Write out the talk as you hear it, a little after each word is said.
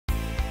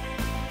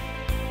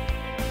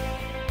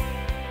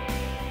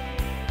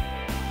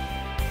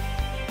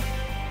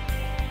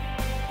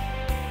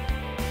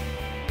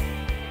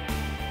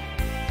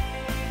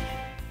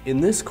In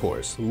this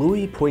course,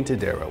 Louie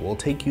Puentedura will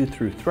take you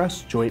through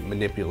thrust joint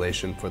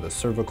manipulation for the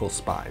cervical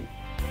spine.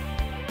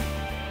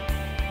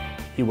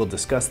 He will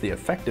discuss the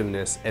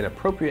effectiveness and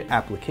appropriate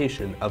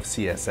application of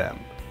CSM,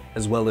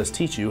 as well as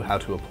teach you how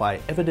to apply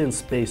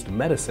evidence-based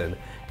medicine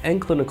and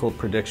clinical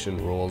prediction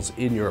rules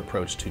in your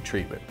approach to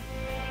treatment.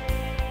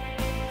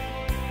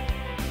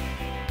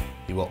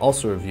 He will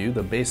also review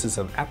the basis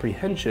of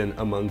apprehension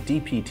among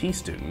DPT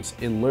students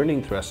in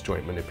learning thrust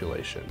joint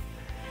manipulation,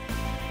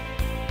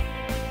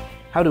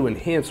 how to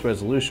enhance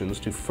resolutions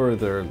to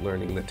further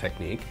learning the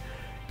technique,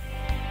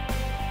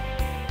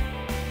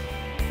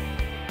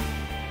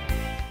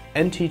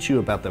 and teach you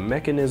about the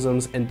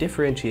mechanisms and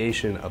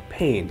differentiation of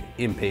pain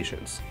in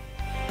patients.